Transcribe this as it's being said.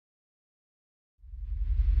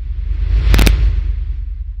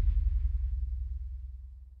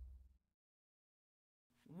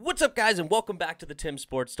What's up, guys, and welcome back to the Tim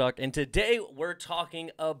Sports Talk. And today we're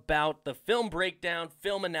talking about the film breakdown,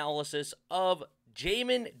 film analysis of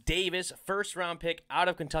Jamin Davis, first-round pick out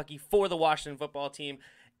of Kentucky for the Washington football team.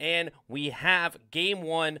 And we have Game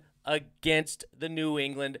 1 against the New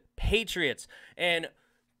England Patriots. And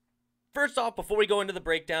first off, before we go into the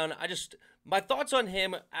breakdown, my thoughts on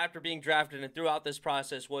him after being drafted and throughout this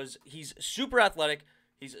process was he's super athletic.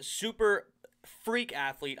 He's a super freak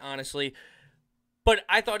athlete, honestly. But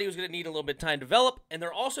I thought he was going to need a little bit of time to develop, and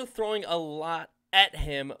they're also throwing a lot at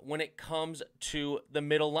him when it comes to the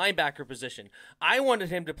middle linebacker position. I wanted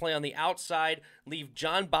him to play on the outside, leave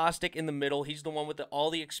Jon Bostic in the middle. He's the one with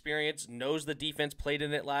all the experience, knows the defense, played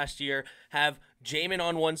in it last year. Have Jamin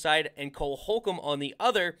on one side and Cole Holcomb on the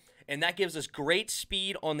other, and that gives us great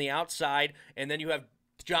speed on the outside. And then you have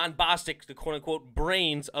Jon Bostic, the quote-unquote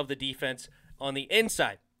brains of the defense, on the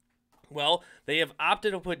inside. Well, they have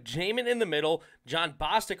opted to put Jamin in the middle, Jon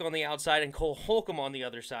Bostic on the outside, and Cole Holcomb on the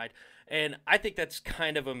other side. And I think that's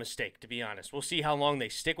kind of a mistake, to be honest. We'll see how long they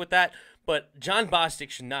stick with that. But Jon Bostic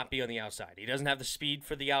should not be on the outside. He doesn't have the speed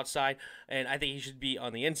for the outside, and I think he should be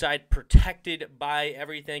on the inside, protected by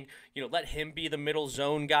everything. You know, let him be the middle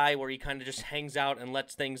zone guy where he kind of just hangs out and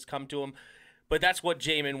lets things come to him. But that's what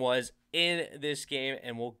Jamin was in this game,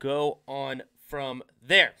 and we'll go on from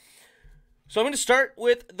there. So I'm going to start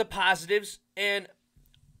with the positives, and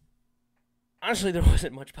honestly, there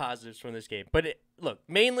wasn't much positives from this game. But look,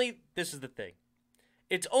 mainly, this is the thing.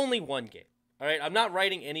 It's only one game, all right? I'm not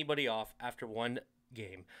writing anybody off after one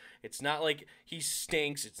game. It's not like he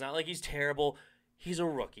stinks. It's not like he's terrible. He's a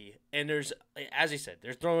rookie, and there's, as I said,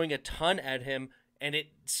 they're throwing a ton at him, and it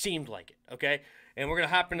seemed like it, okay? And we're going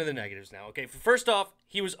to hop into the negatives now, okay? First off,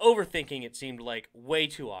 he was overthinking, it seemed like, way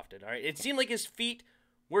too often, all right? It seemed like his feet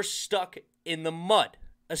were stuck in the mud,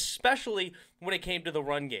 especially when it came to the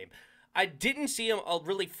run game. I didn't see him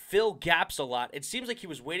really fill gaps a lot. It seems like he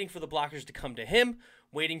was waiting for the blockers to come to him,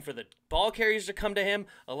 waiting for the ball carriers to come to him.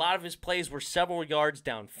 A lot of his plays were several yards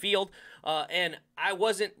downfield, and I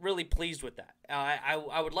wasn't really pleased with that.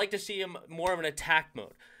 I would like to see him more of an attack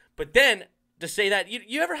mode. But then, to say that,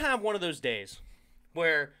 you ever have one of those days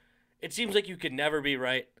where it seems like you could never be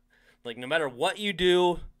right? Like, no matter what you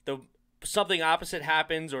do, something opposite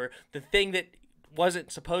happens, or the thing that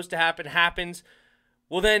wasn't supposed to happen happens.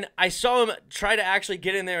 Well, then I saw him try to actually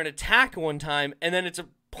get in there and attack one time, and then it's a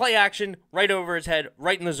play action right over his head,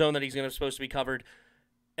 right in the zone that he's supposed to be covered,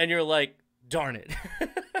 and you're like, darn it.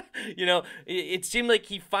 You know, it seemed like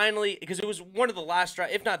he finally, because it was one of the last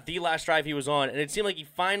drive, if not the last drive he was on, and it seemed like he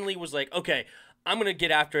finally was like, okay, I'm going to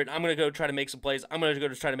get after it. I'm going to go try to make some plays. I'm going to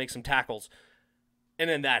go try to make some tackles. And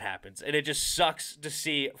then that happens, and it just sucks to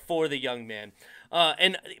see for the young man.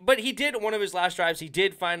 But he did, one of his last drives, he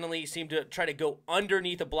did finally seem to try to go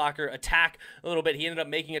underneath a blocker, attack a little bit. He ended up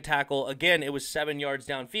making a tackle. Again, it was 7 yards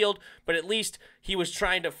downfield, but at least he was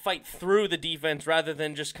trying to fight through the defense rather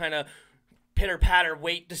than just kind of pitter-patter,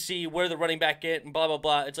 wait to see where the running back get, and blah, blah,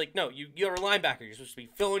 blah. It's like, no, you're a linebacker. You're supposed to be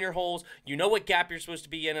filling your holes. You know what gap you're supposed to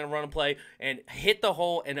be in a run and play, and hit the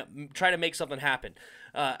hole and try to make something happen.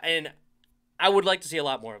 And I would like to see a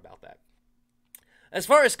lot more about that. As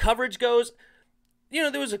far as coverage goes, you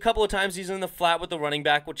know, there was a couple of times he's in the flat with the running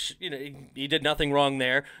back, which, you know, he did nothing wrong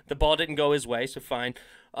there. The ball didn't go his way, so fine.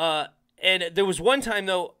 And there was one time,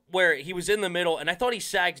 though, where he was in the middle, and I thought he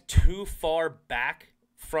sagged too far back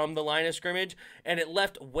from the line of scrimmage, and it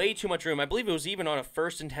left way too much room. I believe it was even on a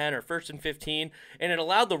 1st and 10 or 1st and 15, and it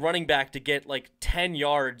allowed the running back to get like 10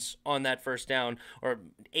 yards on that first down, or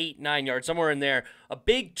 8, 9 yards, somewhere in there, a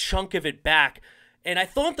big chunk of it back. And I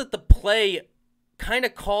thought that the play kind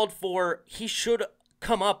of called for he should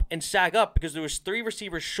come up and sag up, because there was 3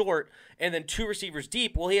 receivers short and then 2 receivers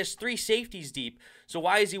deep. Well, he has 3 safeties deep, so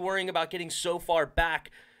why is he worrying about getting so far back?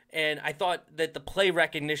 And I thought that the play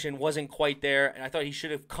recognition wasn't quite there, and I thought he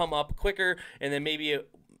should have come up quicker, and then maybe,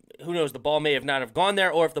 who knows, the ball may have not have gone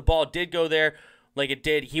there, or if the ball did go there like it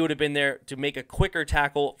did, he would have been there to make a quicker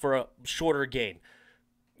tackle for a shorter gain.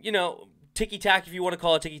 You know, ticky-tack, if you want to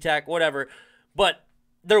call it ticky-tack, whatever. But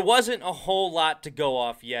there wasn't a whole lot to go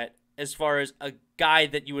off yet as far as a guy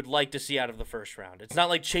that you would like to see out of the first round. It's not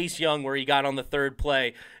like Chase Young where he got on the 3rd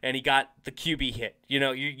play and he got the QB hit. You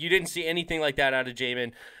know, you didn't see anything like that out of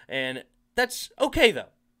Jamin, and that's okay, though.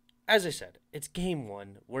 As I said, it's game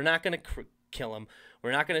 1. We're not going to kill him.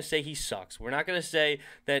 We're not going to say he sucks. We're not going to say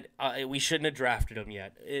that we shouldn't have drafted him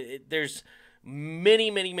yet. There's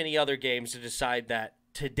many, many, many other games to decide that.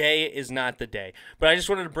 Today is not the day. But I just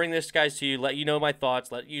wanted to bring this, guys, to you, let you know my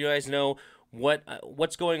thoughts, let you guys know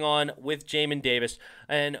what's going on with Jamin Davis.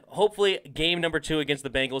 And hopefully game number 2 against the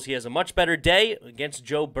Bengals, he has a much better day against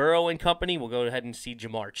Joe Burrow and company. We'll go ahead and see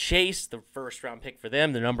Jamar Chase, the first-round pick for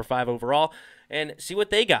them, the number 5 overall, and see what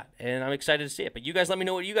they got. And I'm excited to see it. But you guys let me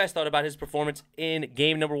know what you guys thought about his performance in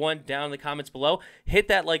game number 1 down in the comments below. Hit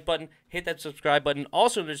that like button. Hit that subscribe button.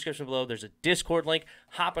 Also in the description below, there's a Discord link.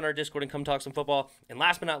 Hop on our Discord and come talk some football. And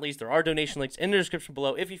last but not least, there are donation links in the description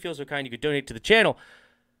below. If you feel so kind, you could donate to the channel.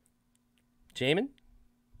 Jamin,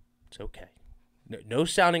 it's okay. No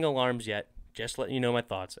sounding alarms yet. Just letting you know my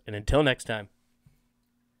thoughts. And until next time,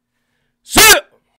 see ya!